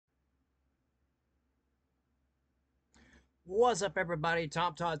What's up, everybody?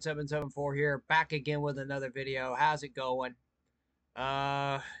 TomTodd774 here, back again with another video. How's it going?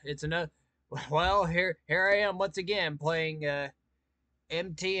 It's another. Well, here I am once again playing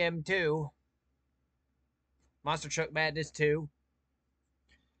MTM2, Monster Truck Madness 2,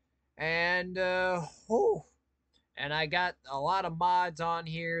 and and I got a lot of mods on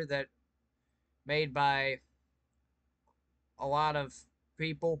here that made by a lot of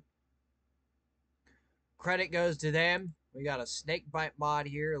people. Credit goes to them. We got a snake bite mod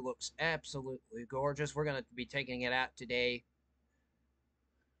here. It looks absolutely gorgeous. We're going to be taking it out today.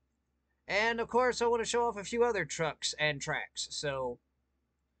 And of course, I want to show off a few other trucks and tracks. So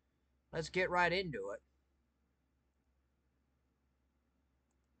let's get right into it.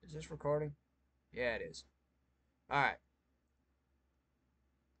 Is this recording? Yeah, it is. All right.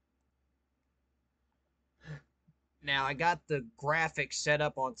 Now, I got the graphics set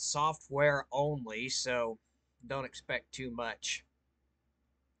up on software only, so don't expect too much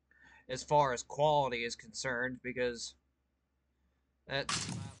as far as quality is concerned, because that's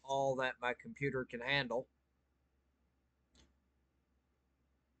about all that my computer can handle.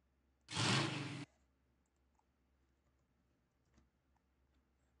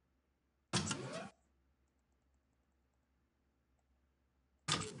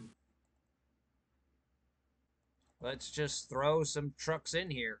 Let's just throw some trucks in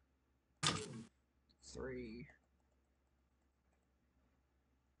here. 3.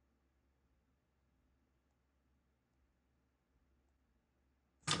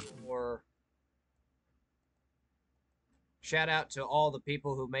 Or shout out to all the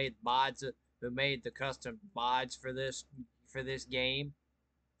people who made mods, who made the custom mods for this game.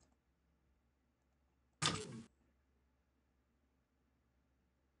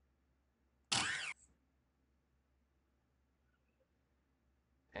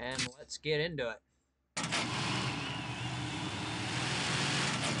 And let's get into it.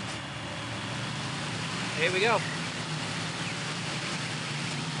 Here we go.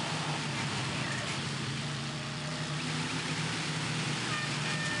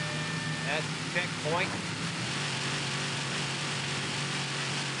 That's checkpoint.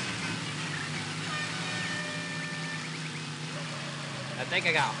 I think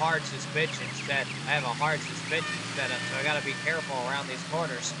I got hard suspension set. I have a hard suspension setup, so I gotta be careful around these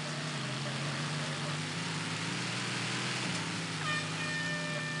corners.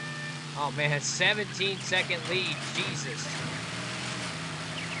 Oh man, 17-second lead, Jesus.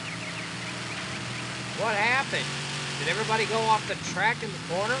 What happened? Did everybody go off the track in the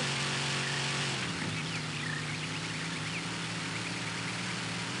corner?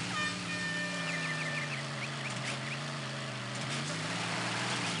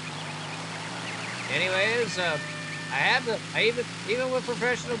 Anyways, even with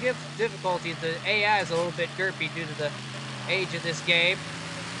professional difficulty, the AI is a little bit derpy due to the age of this game.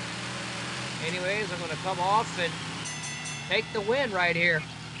 Anyways, I'm gonna come off and take the win right here.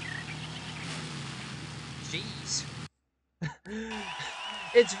 Jeez.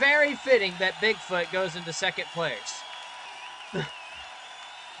 It's very fitting that Bigfoot goes into second place.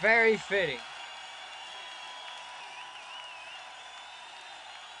 Very fitting.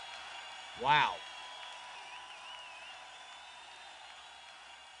 Wow.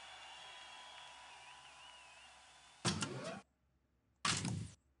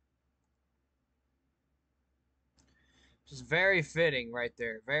 Just very fitting right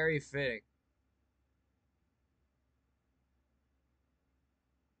there. Very fitting.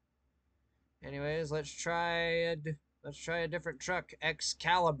 Anyways, let's try a different truck.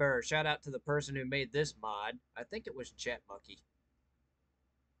 Excalibur. Shout out to the person who made this mod. I think it was Jet Monkey.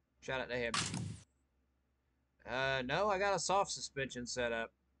 Shout out to him. No, I got a soft suspension set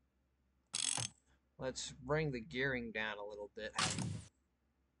up. Let's bring the gearing down a little bit.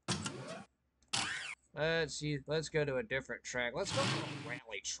 Let's go to a different track. Let's go to a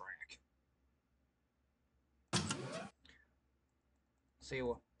rally track.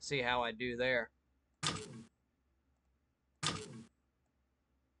 See how I do there.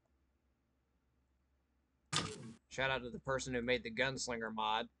 Shout out to the person who made the Gunslinger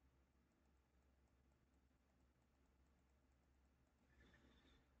mod.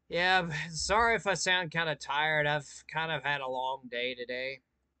 Yeah, sorry if I sound kind of tired. I've kind of had a long day today.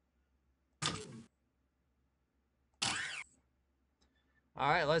 All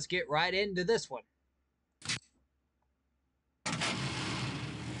right, let's get right into this one.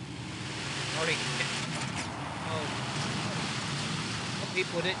 Some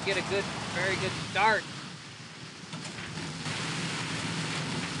people didn't get a very good start.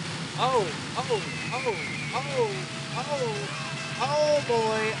 Oh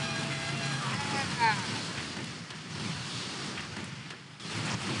boy. Ah.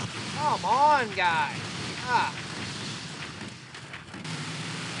 Come on, guys. Ah.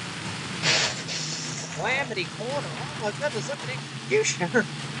 Calamity corner. Oh my goodness, look at the executioner.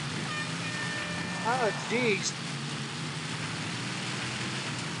 Oh jeez.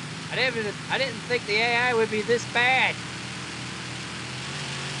 I didn't think the AI would be this bad.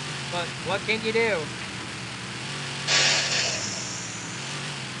 But what can you do?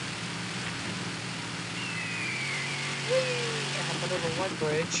 Hopping over one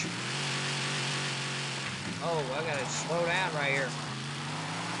bridge. Oh, I gotta slow down right here.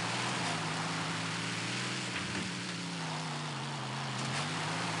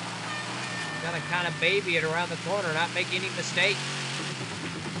 Gotta kind of baby it around the corner, not make any mistakes.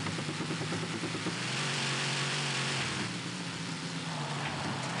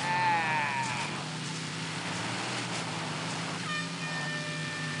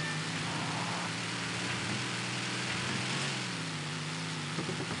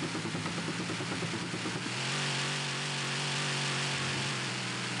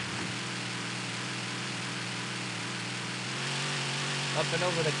 Up and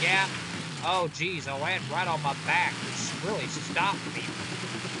over the gap. Oh, geez, I went right on my back, which really stopped me.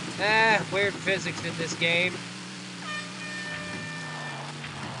 Weird physics in this game.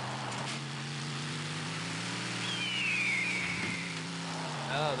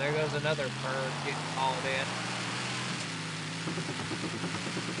 Oh, there goes another bird getting called in.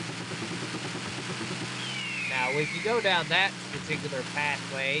 Now, if you go down that particular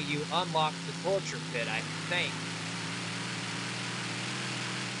pathway, you unlock the torture pit, I think.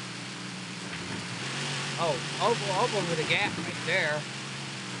 Oh, over the gap right there.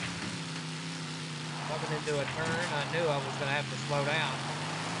 Coming into a turn, I knew I was going to have to slow down.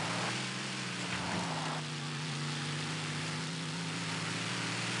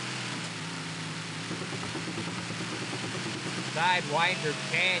 Sidewinder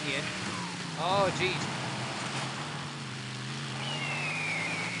Canyon. Oh, geez.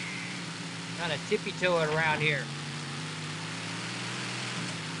 Kind of tippy-toeing around here.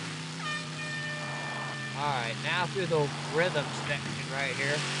 Alright, now through the rhythm section right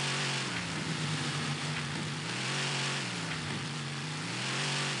here.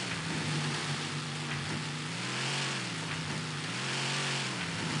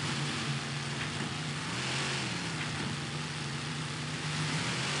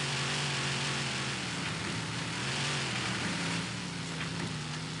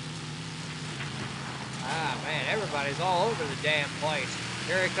 Ah, man, everybody's all over the damn place.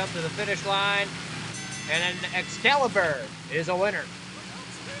 Here we come to the finish line. And an Excalibur is a winner.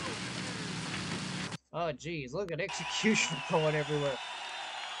 Oh, geez, look at execution going everywhere.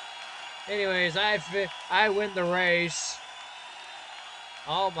 Anyways, I win the race.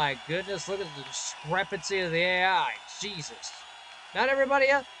 Oh my goodness, look at the discrepancy of the AI. Jesus. Not everybody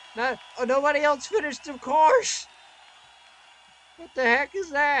else, nobody else finished, of course. What the heck is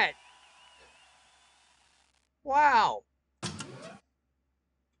that? Wow.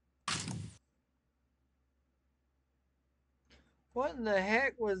 What in the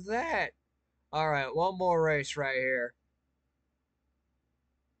heck was that? All right, one more race right here.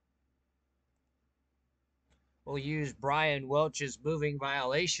 We'll use Brian Welch's Moving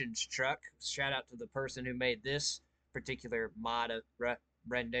Violations truck. Shout out to the person who made this particular mod of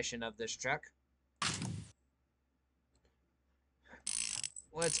rendition of this truck.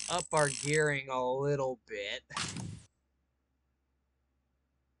 Let's up our gearing a little bit.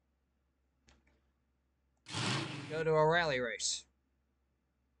 Go to a rally race.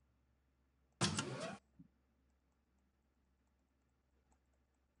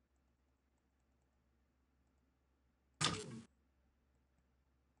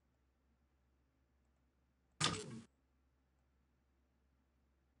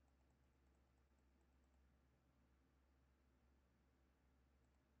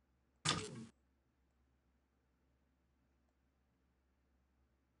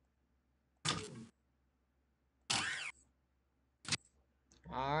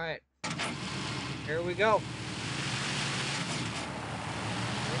 All right, here we go.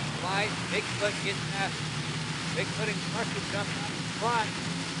 Light, Bigfoot getting that. Bigfoot and Crusher jump out in front.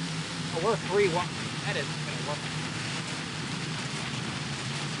 Oh, we're 3-1. That isn't gonna work.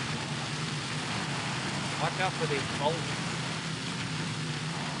 Watch out for these boulders.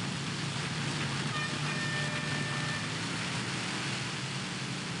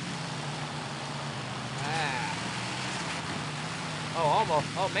 Oh, almost.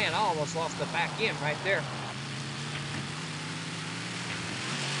 Oh, man, I almost lost the back end right there.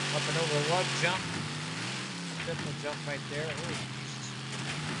 Up and over the lug jump. Simple jump right there. Ooh.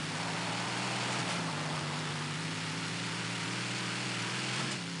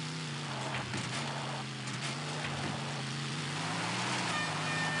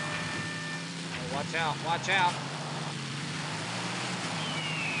 Watch out, watch out.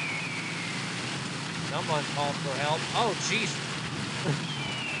 Someone called for help. Oh, jeez.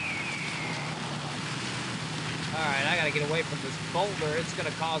 Alright, I gotta get away from this boulder. It's gonna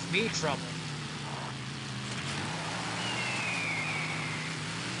cause me trouble.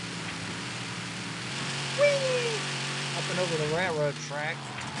 Whee! Up and over the railroad track.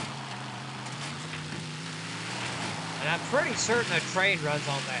 And I'm pretty certain a train runs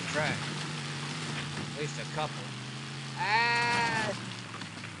on that track. At least a couple. Ah!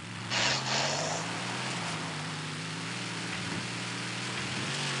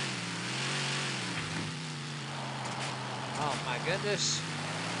 Oh my goodness.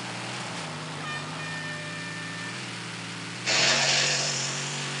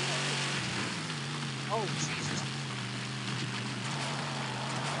 Oh, Jesus.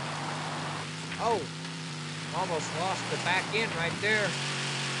 Oh, almost lost the back end right there.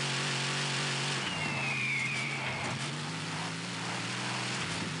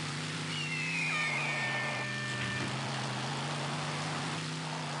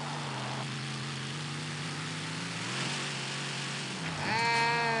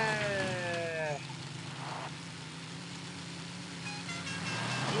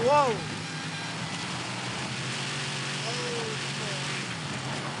 Whoa!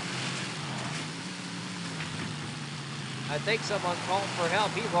 I think someone called for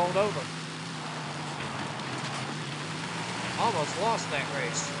help. He rolled over. Almost lost that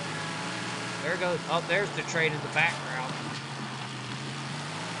race. There goes. Oh, there's the train in the background.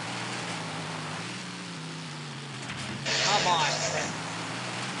 Come on, Trent.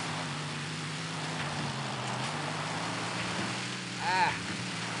 Ah.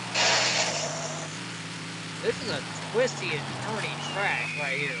 This is a twisty and turny track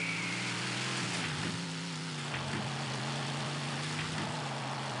right here.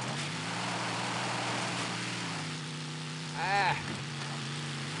 Ah.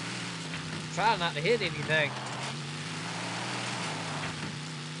 Try not to hit anything.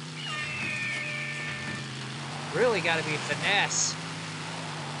 Really got to be finesse.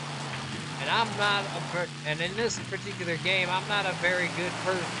 And I'm not and in this particular game, I'm not a very good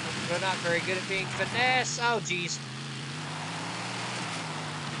person. We're not very good at being finesse. Oh, geez.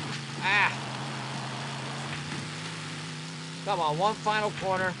 Ah. Come on, one final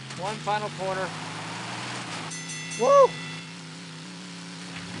corner. One final corner. Woo!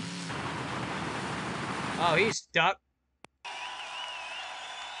 Oh, he's stuck.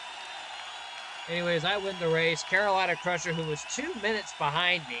 Anyways, I win the race. Carolina Crusher, who was 2 minutes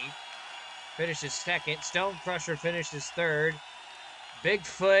behind me, finishes second. Stone Crusher finishes third.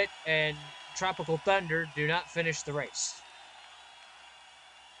 Bigfoot and Tropical Thunder do not finish the race.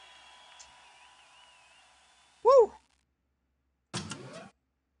 Woo!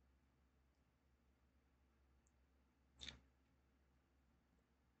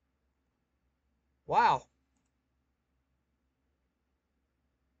 Wow.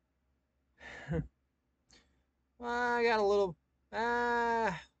 I got a little...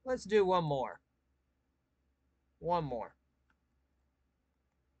 let's do one more. One more.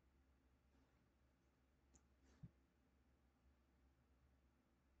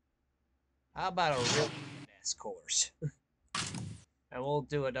 How about a real finesse course? And we'll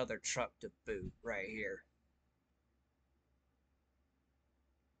do another truck to boot right here.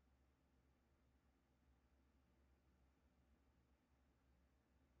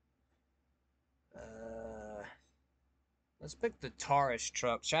 Let's pick the Taurus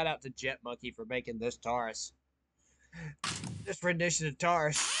truck. Shout out to Jet Monkey for making this Taurus. This rendition of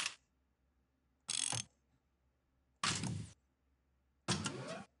Taurus.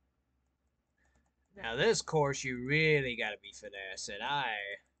 Now this course you really gotta be finesse, and I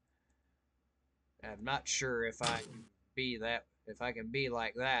am not sure if I can be that, if I can be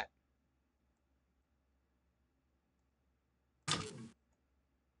like that.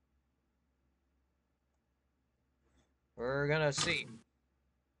 We're gonna see.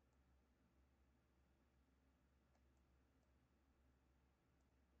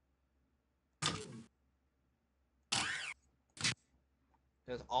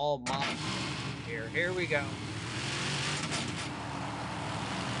 Just all mod here. Here we go.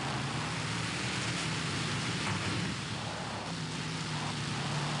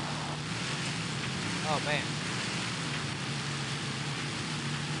 Oh man.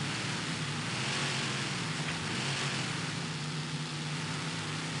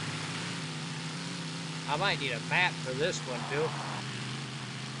 I might need a map for this one too.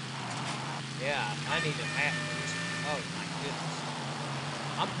 Yeah, I need a map for this one. Oh my goodness.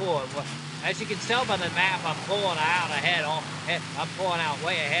 I'm pulling, as you can tell by the map, I'm pulling out ahead. I'm pulling out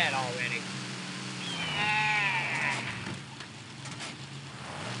way ahead already.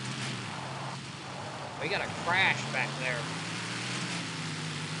 We got a crash back there.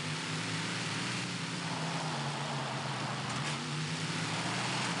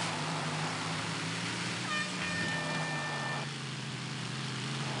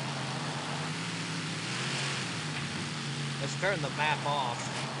 Let's turn the map off,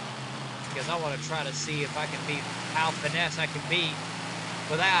 because I want to try to see if I can beat how finesse I can beat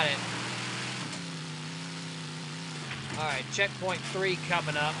without it. Alright, checkpoint 3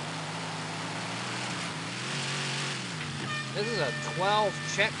 coming up. This is a 12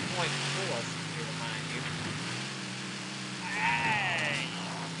 checkpoint course, let me remind you. Hey!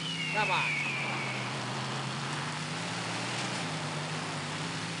 Come on.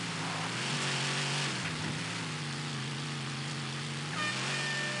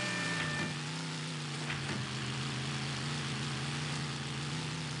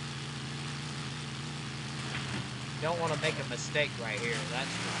 Don't want to make a mistake right here, that's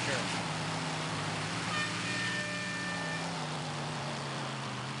for sure.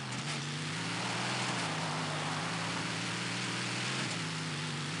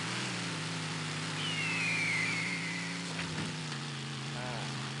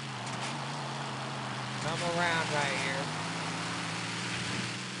 Come around right here.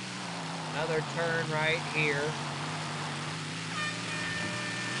 Another turn right here.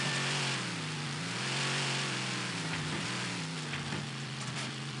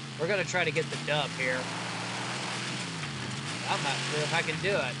 We're gonna try to get the dub here. I'm not sure if I can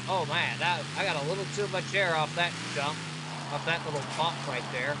do it. Oh man, I got a little too much air off that jump, off that little bump right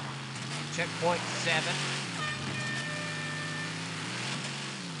there. Checkpoint 7.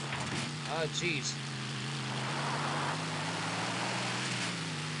 Oh jeez.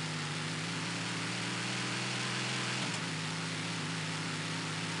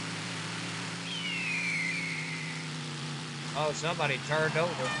 Oh, somebody turned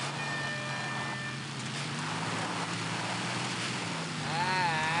over.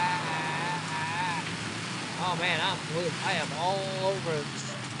 Oh man, I am all over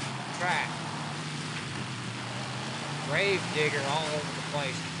this track. Grave digger all over the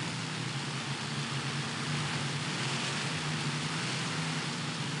place.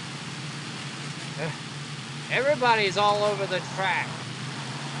 Everybody's all over the track.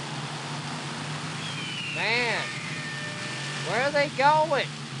 Man, where are they going?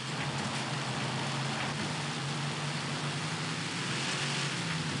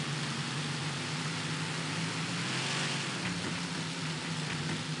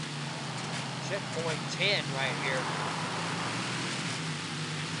 Checkpoint 10 right here.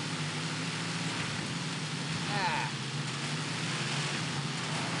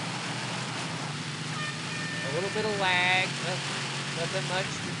 A little bit of lag, nothing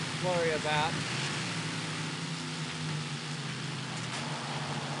much to worry about.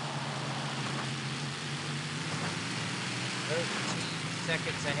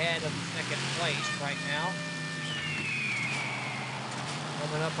 Seconds ahead of second place right now.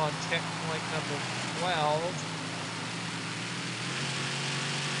 Coming up on checkpoint number 12.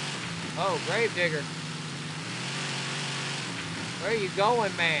 Oh, Gravedigger. Where are you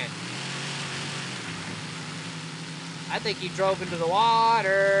going, man? I think he drove into the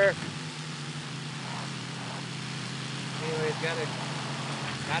water. Anyways,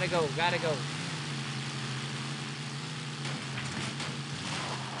 gotta go.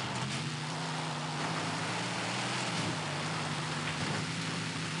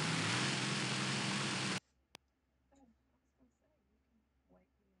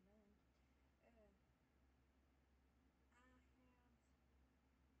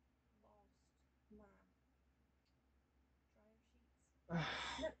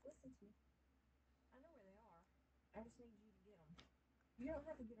 Look, listen to me. I know where they are. I just need you to get them. You don't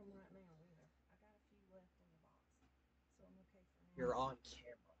have to get them right now either. I got a few left in the box, so I'm okay for now. You're on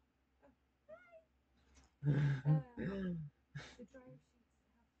camera. Oh, hi. The dryer sheets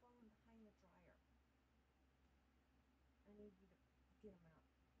have fallen behind the dryer. I need you to get them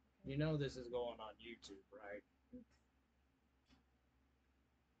out. Okay? You know this is going on YouTube, right? Oops.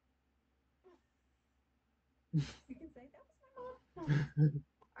 You can say that was my mom.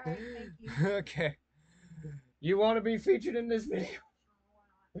 All right, thank you. Okay. You want to be featured in this video?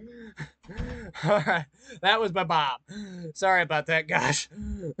 Alright, that was my mom. Sorry about that, gosh.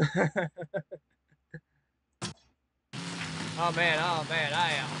 Oh man, I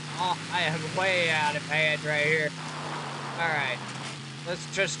am way out of hand right here. Alright, let's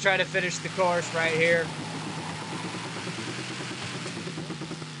just try to finish the course right here.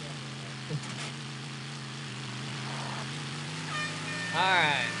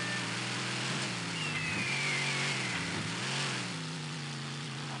 Alright.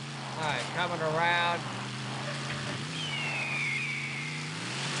 Alright, Alright, coming around.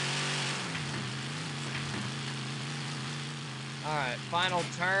 Alright, final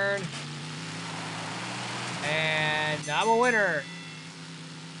turn. And I'm a winner.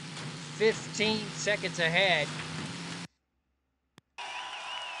 15 seconds ahead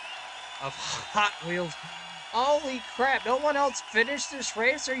of Hot Wheels. Holy crap, no one else finished this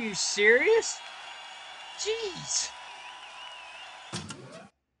race? Are you serious? Jeez.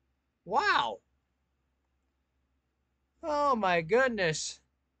 Wow. Oh my goodness.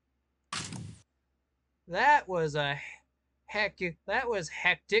 That was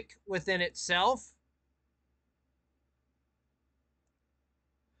hectic within itself.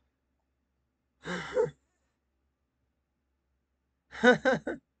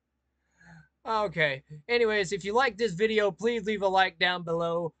 Okay. Anyways, if you like this video, please leave a like down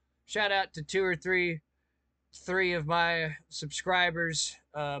below. Shout out to three of my subscribers.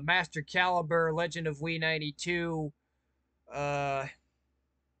 Master Caliber, Legend of Wii 92,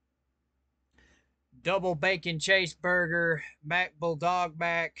 Double Bacon Chase Burger, Mac Bulldog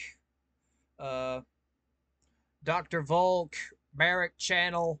Mac, Dr. Volk, Merrick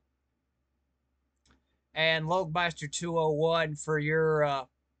Channel, and Logmaster 201 for your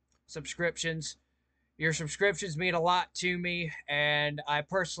subscriptions. Your subscriptions mean a lot to me, and I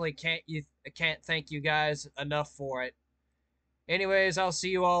personally can't thank you guys enough for it. Anyways, I'll see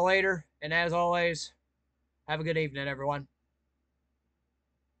you all later, and as always, have a good evening, everyone.